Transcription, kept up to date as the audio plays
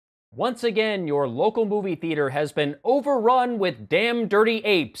Once again, your local movie theater has been overrun with damn dirty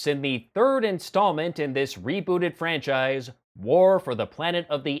apes in the third installment in this rebooted franchise, War for the Planet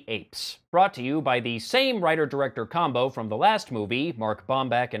of the Apes. Brought to you by the same writer-director combo from the last movie, Mark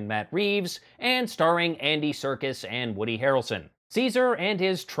Baumbach and Matt Reeves, and starring Andy Serkis and Woody Harrelson. Caesar and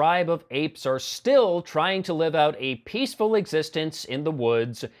his tribe of apes are still trying to live out a peaceful existence in the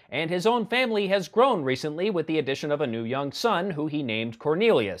woods, and his own family has grown recently with the addition of a new young son who he named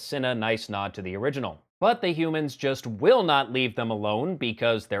Cornelius, in a nice nod to the original. But the humans just will not leave them alone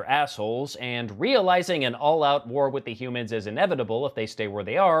because they're assholes, and realizing an all-out war with the humans is inevitable if they stay where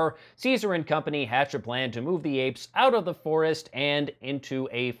they are, Caesar and company hatch a plan to move the apes out of the forest and into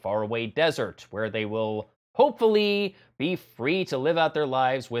a faraway desert, where they will hopefully be free to live out their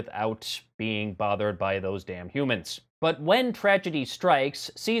lives without being bothered by those damn humans. But when tragedy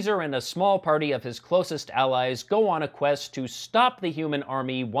strikes, Caesar and a small party of his closest allies go on a quest to stop the human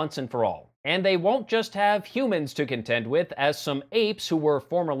army once and for all. And they won't just have humans to contend with, as some apes who were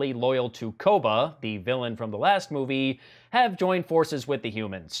formerly loyal to Koba, the villain from the last movie, have joined forces with the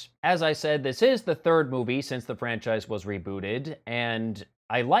humans. As I said, this is the third movie since the franchise was rebooted, and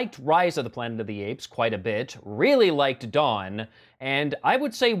I liked Rise of the Planet of the Apes quite a bit, really liked Dawn, and I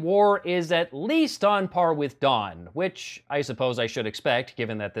would say War is at least on par with Dawn, which I suppose I should expect,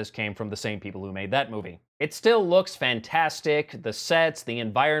 given that this came from the same people who made that movie. It still looks fantastic, the sets, the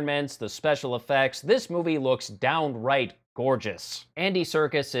environments, the special effects. This movie looks downright gorgeous. Andy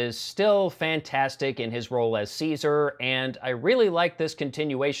Serkis is still fantastic in his role as Caesar, and I really like this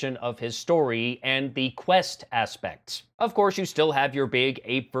continuation of his story and the quest aspects. Of course, you still have your big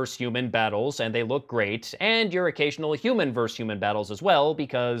ape vs. human battles, and they look great, and your occasional human vs. human battles as well,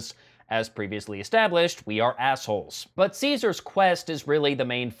 because, as previously established, we are assholes. But Caesar's quest is really the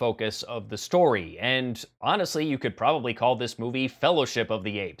main focus of the story, and honestly, you could probably call this movie Fellowship of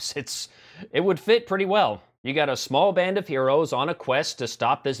the Apes. It would fit pretty well. You got a small band of heroes on a quest to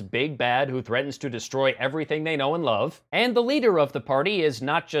stop this big bad who threatens to destroy everything they know and love. And the leader of the party is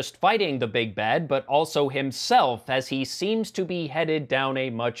not just fighting the big bad, but also himself, as he seems to be headed down a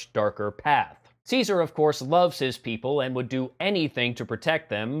much darker path. Caesar, of course, loves his people and would do anything to protect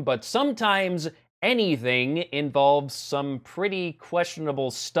them, but sometimes anything involves some pretty questionable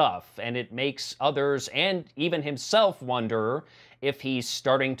stuff, and it makes others and even himself wonder if he's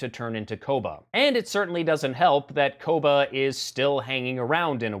starting to turn into Koba. And it certainly doesn't help that Koba is still hanging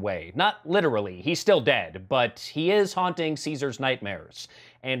around in a way. Not literally, he's still dead, but he is haunting Caesar's nightmares.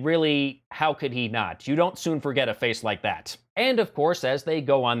 And really, how could he not? You don't soon forget a face like that. And of course, as they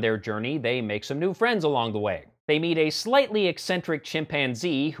go on their journey, they make some new friends along the way. They meet a slightly eccentric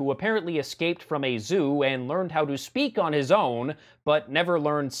chimpanzee who apparently escaped from a zoo and learned how to speak on his own, but never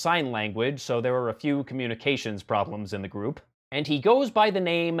learned sign language, so there are a few communications problems in the group. And he goes by the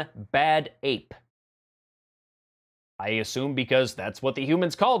name Bad Ape. I assume because that's what the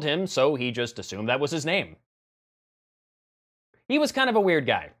humans called him, so he just assumed that was his name. He was kind of a weird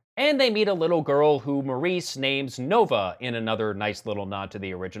guy. And they meet a little girl who Maurice names Nova in another nice little nod to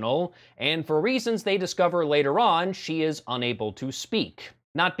the original, and for reasons they discover later on, she is unable to speak.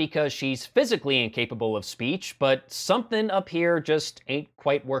 Not because she's physically incapable of speech, but something up here just ain't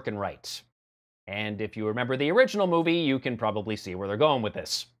quite working right. And if you remember the original movie, you can probably see where they're going with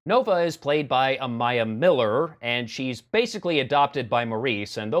this. Nova is played by Amaya Miller, and she's basically adopted by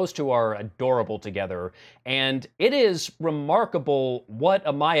Maurice, and those two are adorable together. And it is remarkable what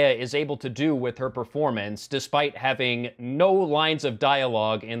Amaya is able to do with her performance, despite having no lines of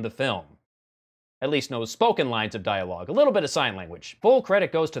dialogue in the film. At least no spoken lines of dialogue. A little bit of sign language. Full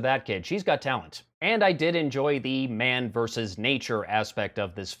credit goes to that kid. She's got talent. And I did enjoy the man versus nature aspect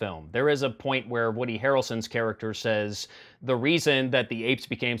of this film. There is a point where Woody Harrelson's character says the reason that the apes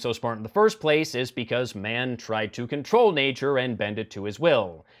became so smart in the first place is because man tried to control nature and bend it to his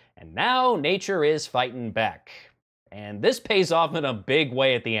will. And now nature is fighting back. And this pays off in a big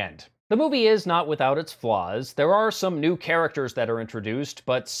way at the end. The movie is not without its flaws. There are some new characters that are introduced,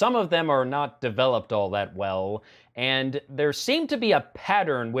 but some of them are not developed all that well. And there seemed to be a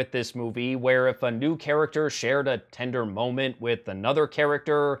pattern with this movie where if a new character shared a tender moment with another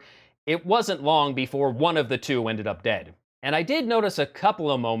character, it wasn't long before one of the two ended up dead. And I did notice a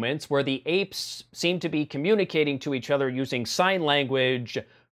couple of moments where the apes seemed to be communicating to each other using sign language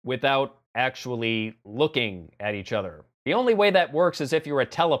without actually looking at each other. The only way that works is if you're a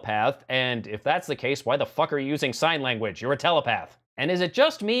telepath, and if that's the case, why the fuck are you using sign language? You're a telepath. And is it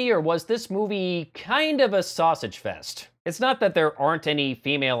just me, or was this movie kind of a sausage fest? It's not that there aren't any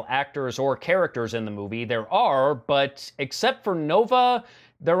female actors or characters in the movie, there are, but except for Nova,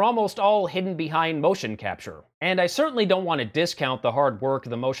 they're almost all hidden behind motion capture. And I certainly don't want to discount the hard work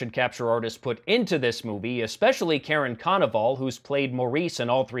the motion capture artists put into this movie, especially Karen Konoval, who's played Maurice in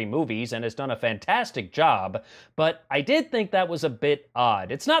all 3 movies and has done a fantastic job, but I did think that was a bit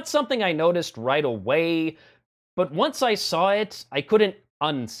odd. It's not something I noticed right away, but once I saw it, I couldn't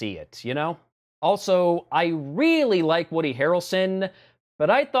unsee it, you know? Also, I really like Woody Harrelson, but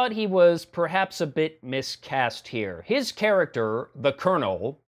I thought he was perhaps a bit miscast here. His character, the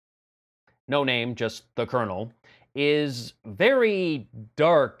Colonel, no name, just the Colonel, is very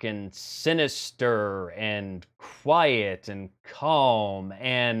dark and sinister and quiet and calm,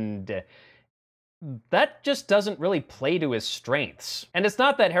 and that just doesn't really play to his strengths. And it's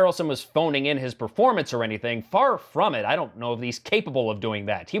not that Harrelson was phoning in his performance or anything, far from it. I don't know if he's capable of doing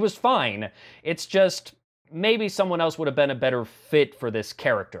that. He was fine. It's just, maybe someone else would have been a better fit for this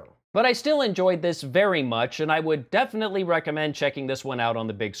character. But I still enjoyed this very much, and I would definitely recommend checking this one out on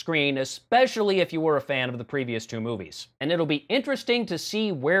the big screen, especially if you were a fan of the previous 2 movies. And it'll be interesting to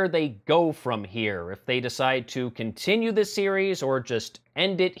see where they go from here, if they decide to continue the series or just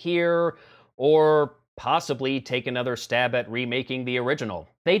end it here, or possibly take another stab at remaking the original.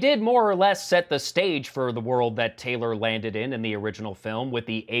 They did more or less set the stage for the world that Taylor landed in the original film, with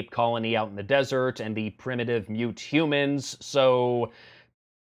the ape colony out in the desert and the primitive mute humans, so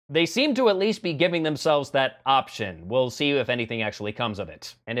they seem to at least be giving themselves that option. We'll see if anything actually comes of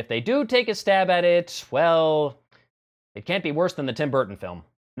it. And if they do take a stab at it, well, it can't be worse than the Tim Burton film.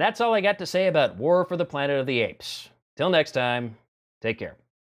 That's all I got to say about War for the Planet of the Apes. Till next time, take care.